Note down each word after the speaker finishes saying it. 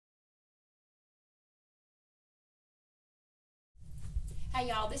Hey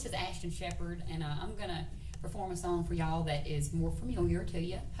y'all, this is Ashton Shepherd, and I'm going to perform a song for y'all that is more familiar to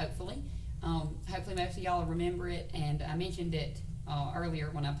you, hopefully. Hopefully most of y'all remember it, and I mentioned it earlier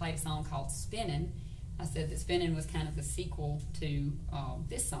when I played a song called Spinnin'. I said that Spinnin' was kind of the sequel to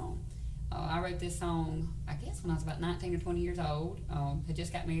this song. I wrote this song, I guess, when I was about 19 or 20 years old. Had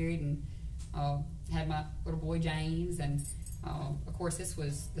just got married and had my little boy James, and of course this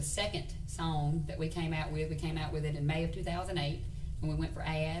was the second song that we came out with. We came out with it in May of 2008 when we went for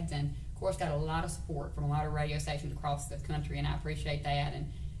ads, and of course got a lot of support from a lot of radio stations across the country, and I appreciate that.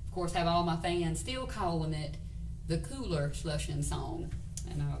 And of course have all my fans still calling it the cooler slushin' song.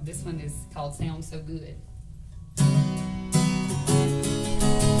 And this one is called Sounds So Good.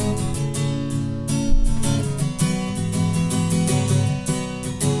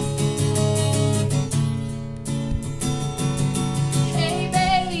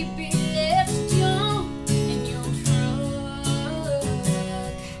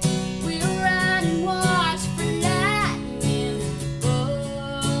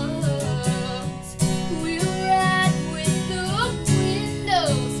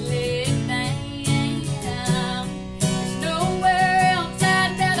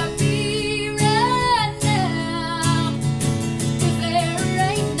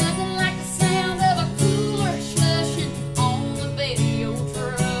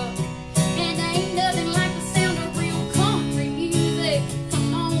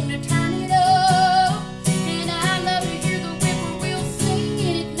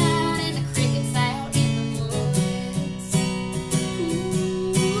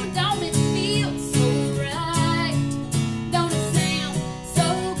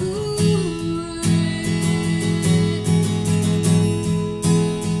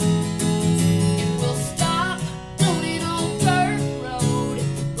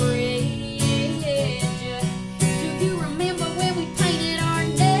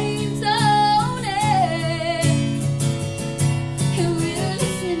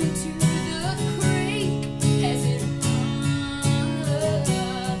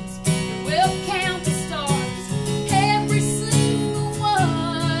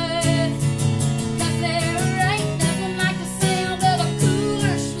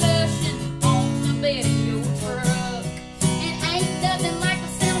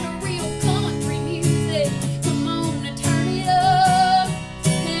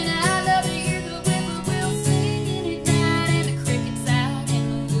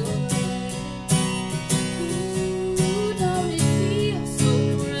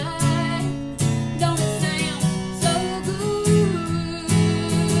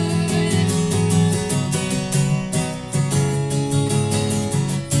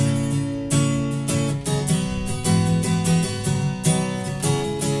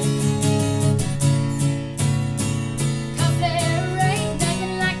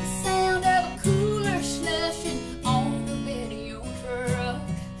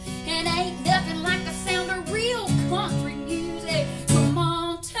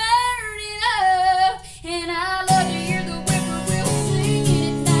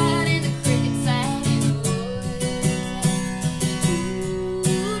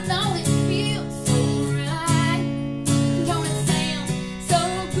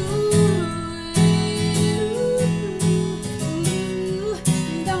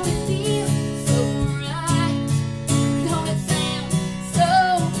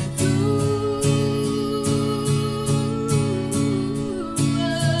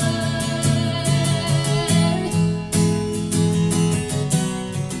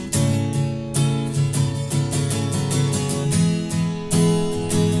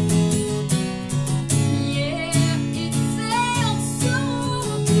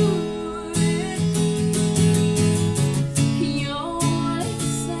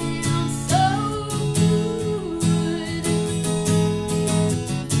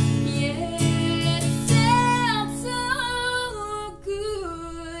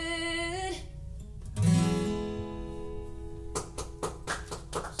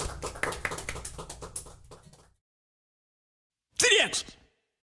 CDX!